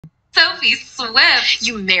Sophie Swift.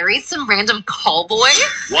 You married some random call boy?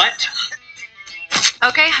 What?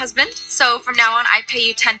 Okay, husband. So from now on, I pay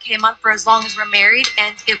you $10K a month for as long as we're married,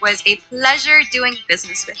 and it was a pleasure doing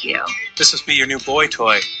business with you. This must be your new boy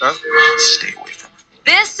toy, huh? Stay away from her.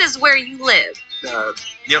 This is where you live.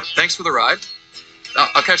 Yep, thanks for the ride.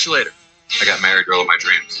 I'll catch you later. I got married girl of my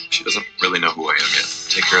dreams. She doesn't really know who I am yet.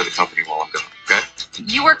 Take care of the company while I'm gone, okay?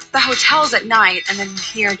 You work the hotels at night and then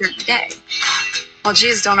here during the day. Well,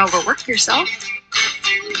 geez, don't overwork yourself.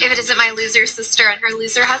 If it isn't my loser sister and her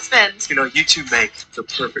loser husband. You know, you two make the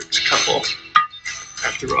perfect couple.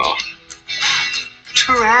 After all.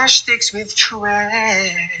 Trash sticks with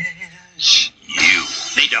trash. You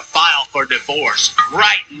need to file for divorce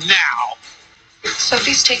right now.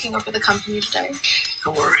 Sophie's taking over the company today.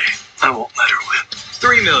 Don't worry, I won't let her win.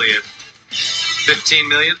 3 million. 15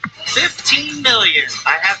 million? 15 million.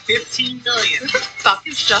 I have 15 million. Who the fuck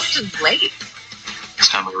is Justin Blake? Next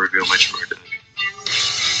time I reveal my true identity.